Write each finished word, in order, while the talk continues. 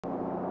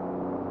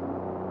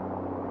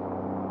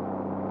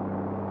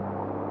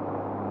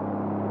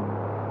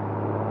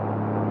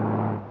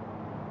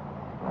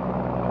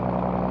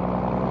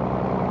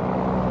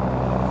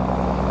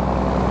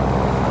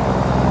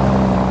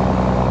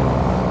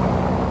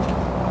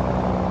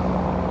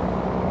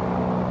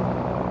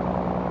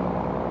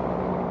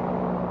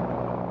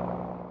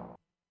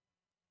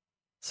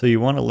So you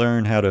want to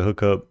learn how to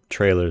hook up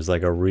trailers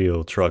like a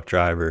real truck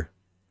driver.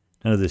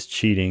 None of this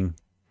cheating,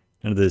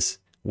 none of this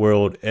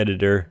world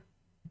editor.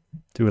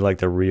 Do it like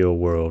the real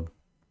world.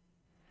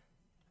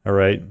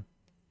 Alright,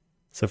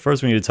 so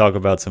first we need to talk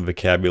about some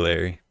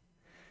vocabulary.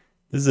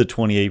 This is a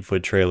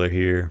 28-foot trailer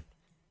here,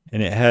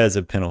 and it has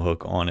a pintle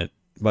hook on it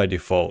by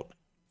default.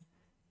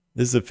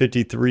 This is a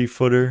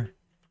 53-footer,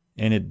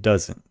 and it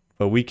doesn't.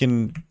 But we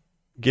can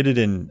get it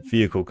in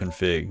vehicle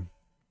config,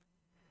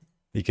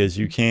 because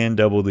you can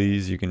double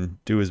these, you can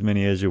do as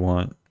many as you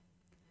want.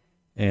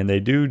 And they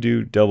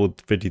do double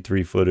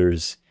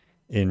 53-footers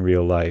in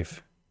real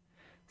life.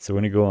 So we're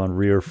going to go on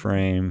rear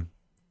frame,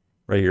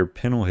 right here,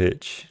 pintle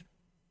hitch,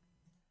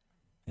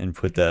 and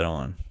put that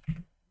on.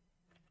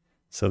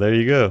 So there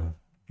you go.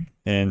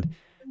 And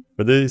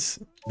for this,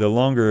 the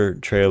longer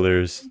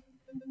trailers,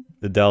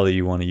 the dolly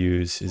you want to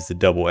use is the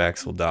double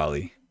axle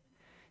dolly.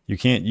 You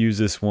can't use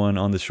this one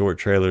on the short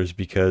trailers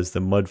because the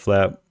mud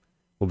flap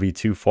will be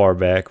too far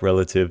back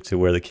relative to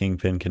where the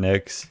kingpin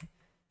connects.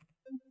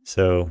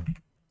 So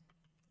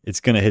it's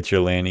going to hit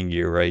your landing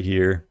gear right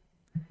here.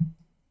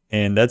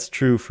 And that's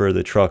true for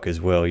the truck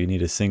as well. You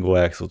need a single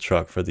axle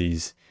truck for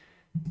these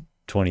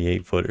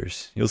 28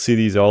 footers. You'll see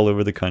these all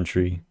over the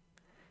country.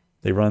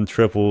 They run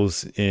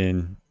triples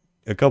in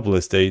a couple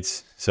of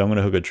states. So I'm going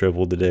to hook a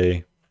triple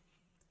today.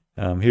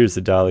 Here's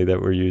the dolly that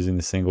we're using,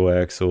 the single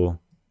axle.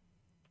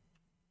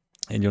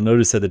 And you'll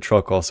notice that the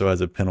truck also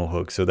has a pintle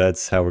hook. So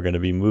that's how we're going to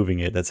be moving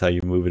it. That's how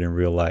you move it in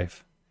real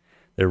life.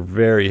 They're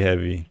very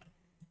heavy.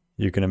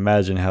 You can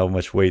imagine how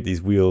much weight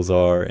these wheels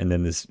are. And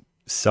then this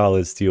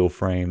solid steel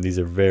frame. These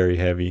are very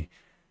heavy.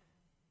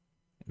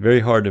 Very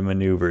hard to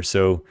maneuver.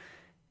 So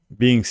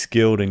being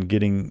skilled in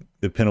getting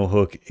the pintle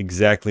hook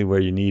exactly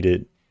where you need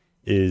it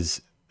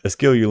is a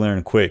skill you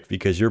learn quick,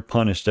 because you're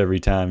punished every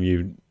time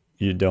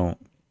you don't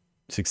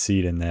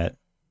succeed in that.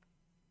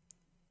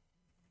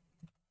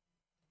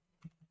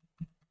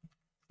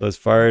 Let's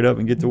fire it up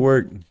and get to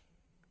work.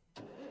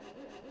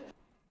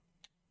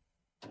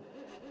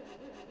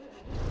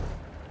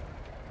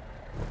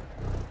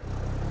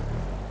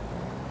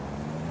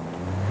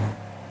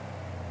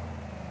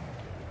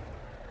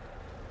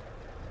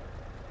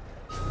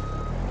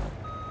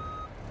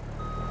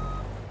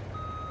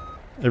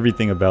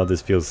 Everything about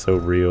this feels so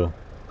real.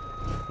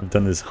 I've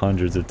done this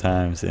hundreds of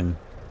times, and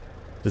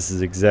this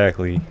is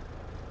exactly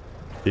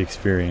the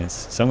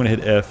experience. So I'm going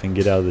to hit F and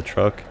get out of the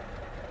truck.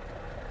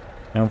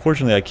 Now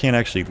unfortunately I can't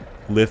actually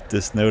lift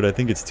this node. I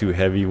think it's too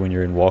heavy when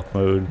you're in walk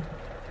mode.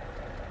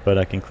 But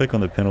I can click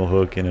on the pintle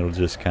hook and it'll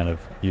just kind of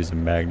use a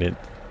magnet.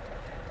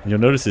 And you'll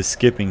notice it's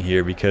skipping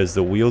here because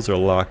the wheels are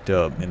locked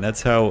up. And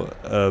that's how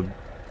a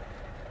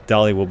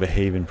dolly will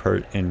behave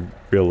in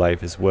real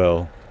life as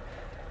well.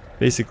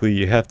 Basically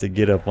you have to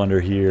get up under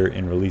here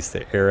and release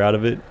the air out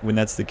of it when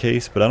that's the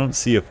case. But I don't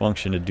see a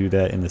function to do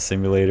that in the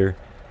simulator.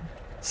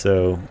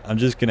 So I'm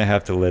just going to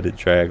have to let it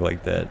drag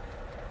like that.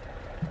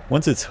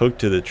 Once it's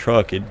hooked to the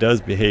truck, it does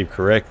behave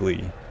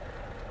correctly,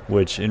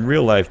 which in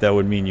real life that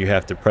would mean you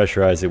have to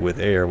pressurize it with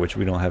air, which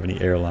we don't have any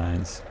air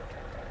lines.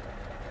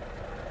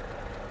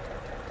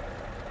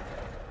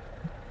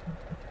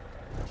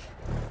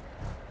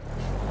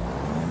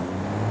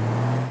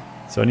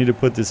 So I need to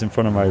put this in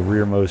front of my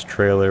rearmost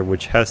trailer,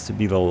 which has to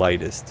be the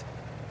lightest.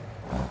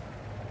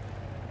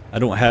 I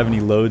don't have any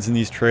loads in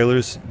these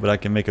trailers, but I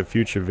can make a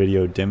future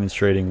video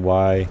demonstrating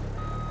why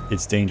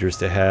it's dangerous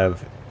to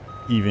have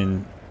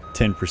even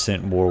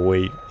 10% more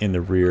weight in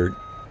the rear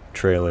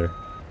trailer.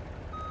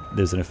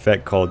 There's an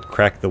effect called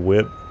crack the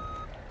whip,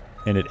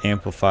 and it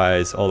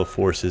amplifies all the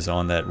forces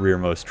on that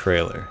rearmost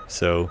trailer.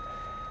 So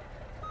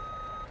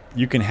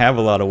you can have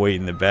a lot of weight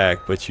in the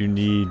back, but you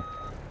need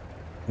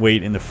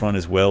weight in the front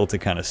as well to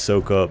kind of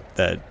soak up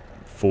that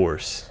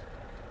force.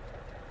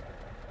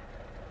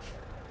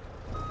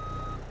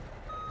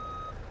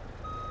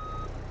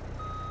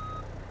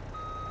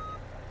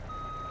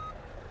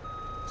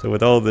 So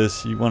with all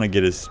this, you want to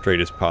get as straight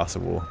as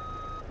possible.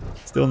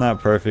 Still not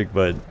perfect,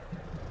 but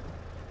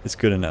it's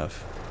good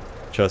enough.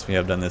 Trust me,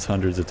 I've done this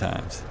hundreds of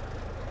times.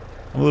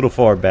 I'm a little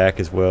far back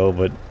as well,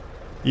 but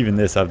even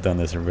this, I've done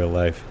this in real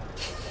life.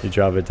 You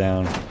drop it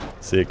down,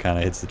 see it kind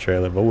of hits the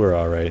trailer, but we're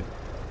alright.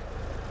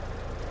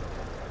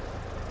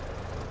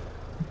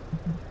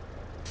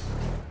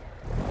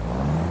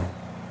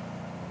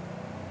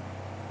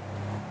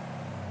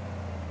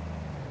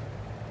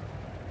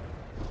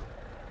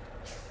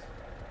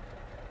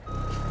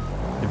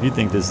 If you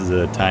think this is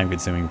a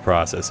time-consuming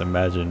process,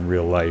 imagine in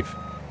real life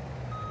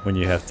when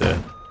you have to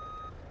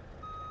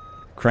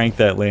crank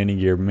that landing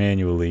gear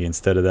manually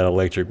instead of that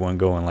electric one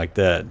going like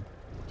that.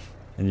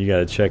 And you got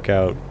to check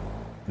out,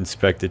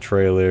 inspect the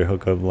trailer,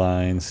 hook up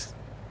lines.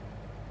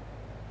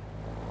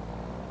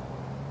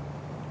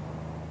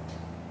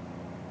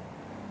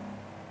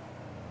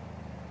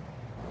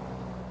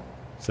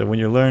 So when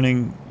you're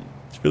learning,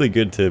 it's really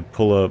good to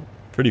pull up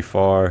pretty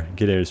far,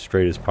 get it as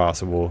straight as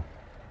possible.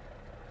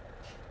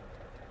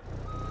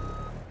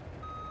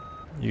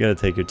 You gotta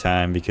take your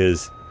time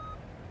because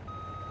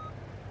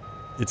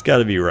it's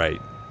gotta be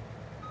right.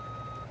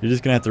 You're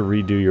just gonna have to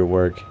redo your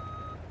work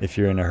if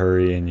you're in a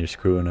hurry and you're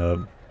screwing up.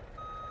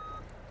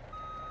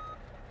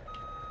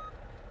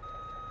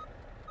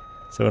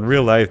 So in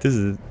real life, this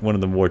is one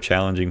of the more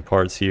challenging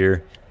parts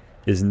here,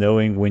 is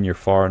knowing when you're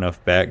far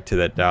enough back to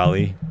that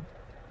dolly.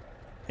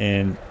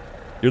 And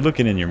you're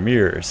looking in your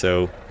mirror,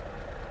 so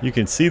you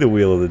can see the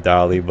wheel of the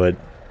dolly, but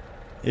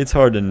it's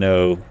hard to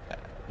know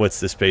what's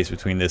the space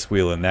between this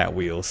wheel and that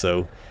wheel.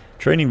 So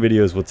training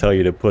videos will tell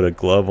you to put a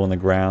glove on the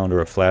ground or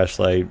a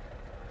flashlight.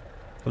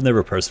 I've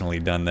never personally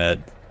done that.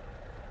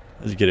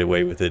 I just get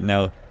away with it.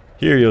 Now,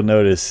 here you'll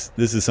notice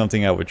this is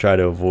something I would try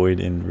to avoid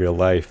in real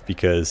life,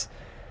 because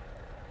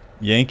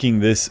yanking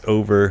this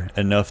over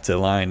enough to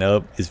line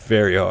up is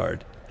very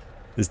hard.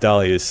 This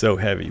dolly is so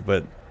heavy,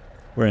 but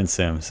we're in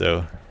sim,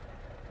 so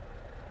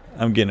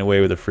I'm getting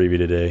away with a freebie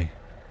today.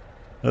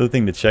 Another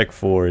thing to check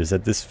for is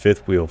that this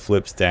fifth wheel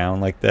flips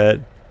down like that.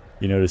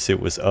 You notice it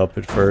was up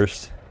at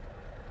first.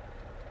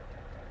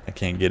 I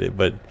can't get it,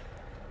 but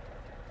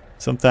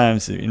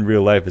sometimes in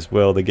real life as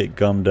well, they get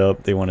gummed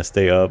up. They want to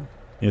stay up.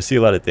 You'll see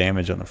a lot of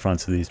damage on the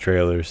fronts of these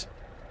trailers,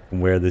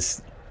 and where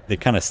they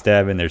kind of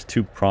stab in. There's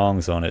two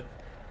prongs on it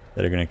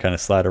that are going to kind of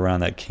slide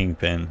around that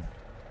kingpin.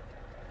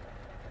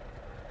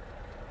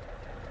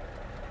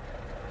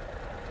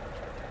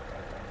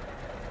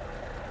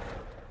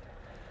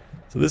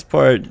 So this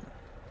part,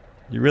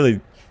 you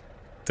really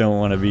don't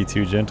want to be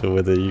too gentle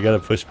with it. You got to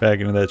push back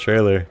into that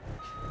trailer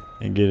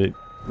and get it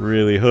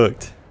really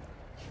hooked.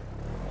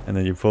 And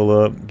then you pull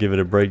up, give it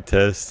a brake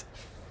test,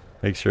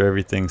 make sure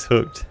everything's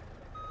hooked.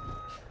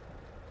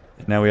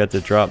 And now we have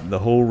to drop the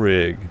whole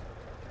rig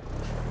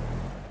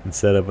and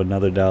set up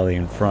another dolly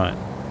in front.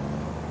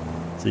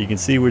 So you can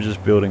see we're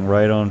just building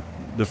right on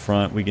the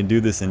front. We can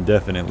do this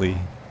indefinitely.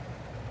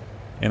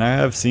 And I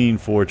have seen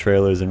 4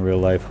 trailers in real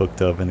life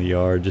hooked up in the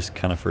yard, just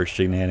kind of for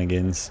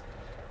shenanigans.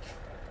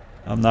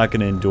 I'm not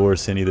going to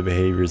endorse any of the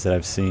behaviors that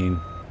I've seen,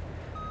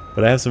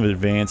 but I have some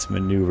advanced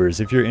maneuvers.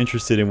 If you're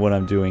interested in what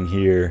I'm doing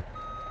here,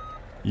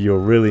 you'll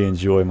really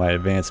enjoy my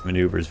advanced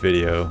maneuvers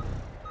video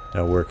that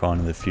I'll work on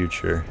in the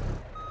future.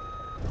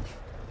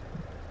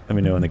 Let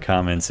me know in the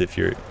comments if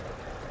you're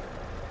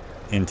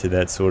into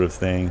that sort of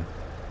thing.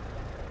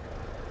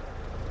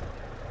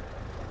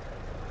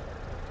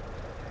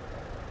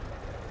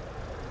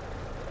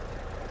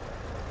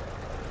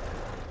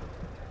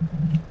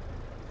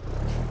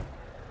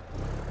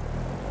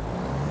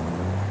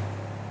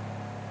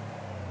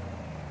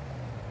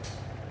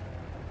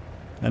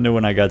 I know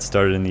when I got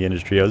started in the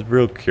industry, I was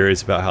real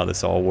curious about how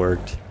this all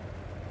worked.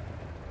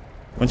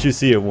 Once you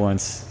see it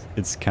once,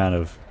 it's kind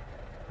of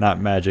not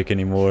magic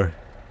anymore.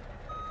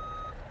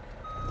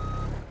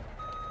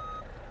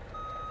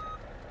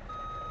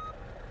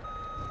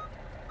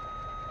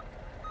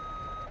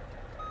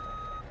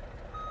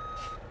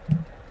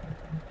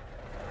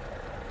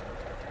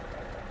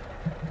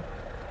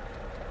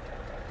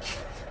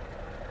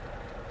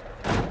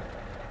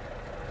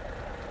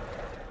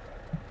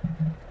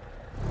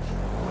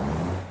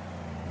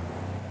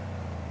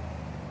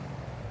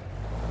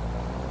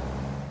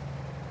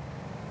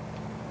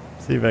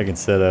 See if I can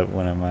set up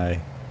one of my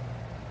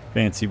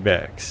fancy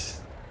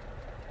backs.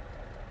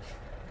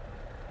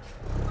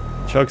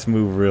 Trucks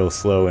move real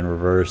slow in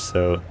reverse,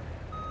 so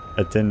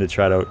I tend to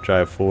try to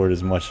drive forward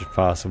as much as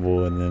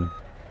possible, and then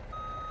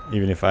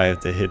even if I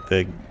have to hit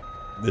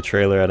the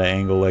trailer at an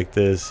angle like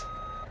this,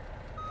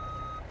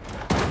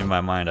 in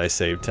my mind I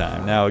save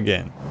time. Now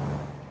again,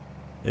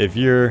 if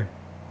you're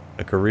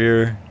a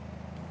career,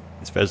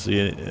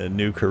 especially a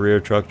new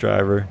career truck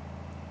driver,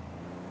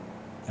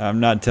 I'm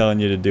not telling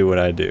you to do what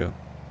I do.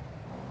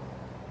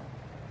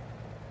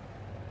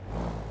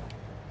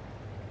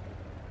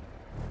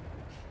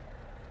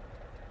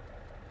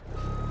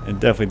 And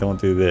definitely don't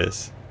do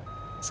this.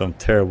 Some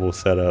terrible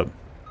setup.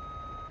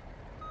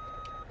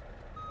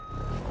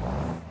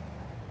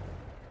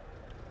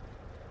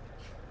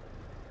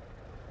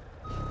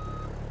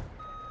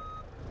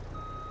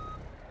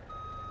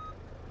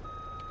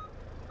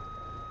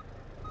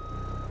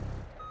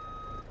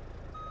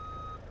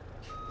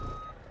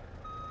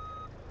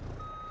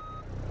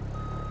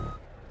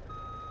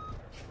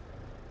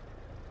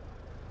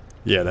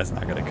 Yeah, that's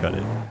not gonna cut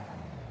it.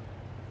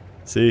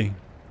 See?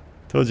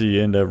 Told you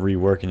you end up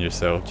reworking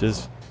yourself.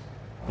 Just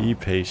be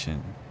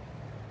patient.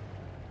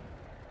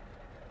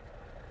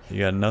 You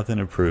got nothing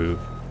to prove.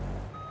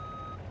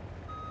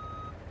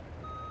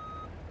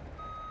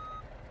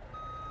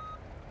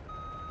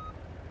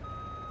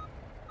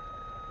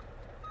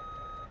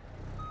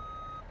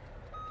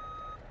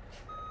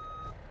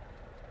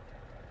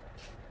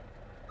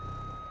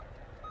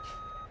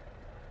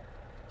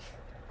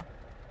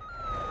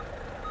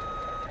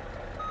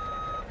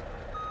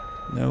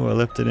 No, I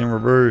left it in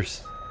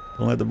reverse.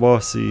 Don't let the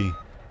boss see.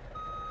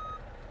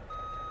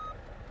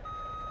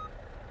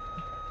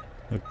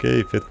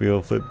 Okay, fifth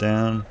wheel flip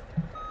down.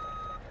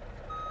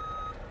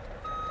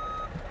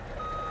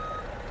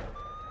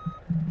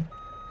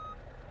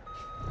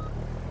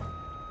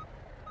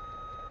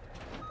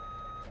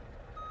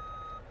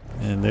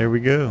 And there we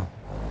go.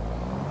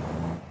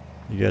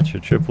 You got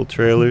your triple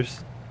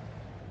trailers.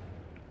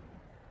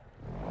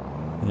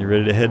 And You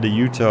ready to head to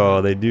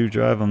Utah? They do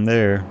drive them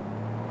there.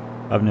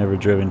 I've never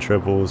driven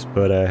triples,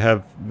 but I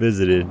have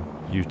visited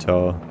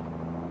Utah,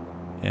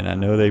 and I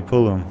know they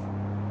pull them.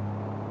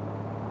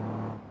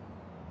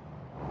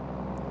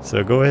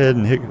 So go ahead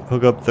and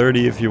hook up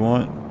 30 if you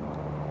want.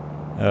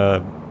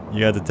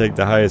 You have to take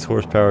the highest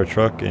horsepower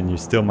truck, and you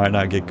still might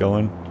not get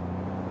going.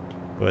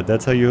 But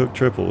that's how you hook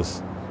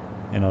triples.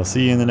 And I'll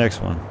see you in the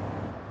next one.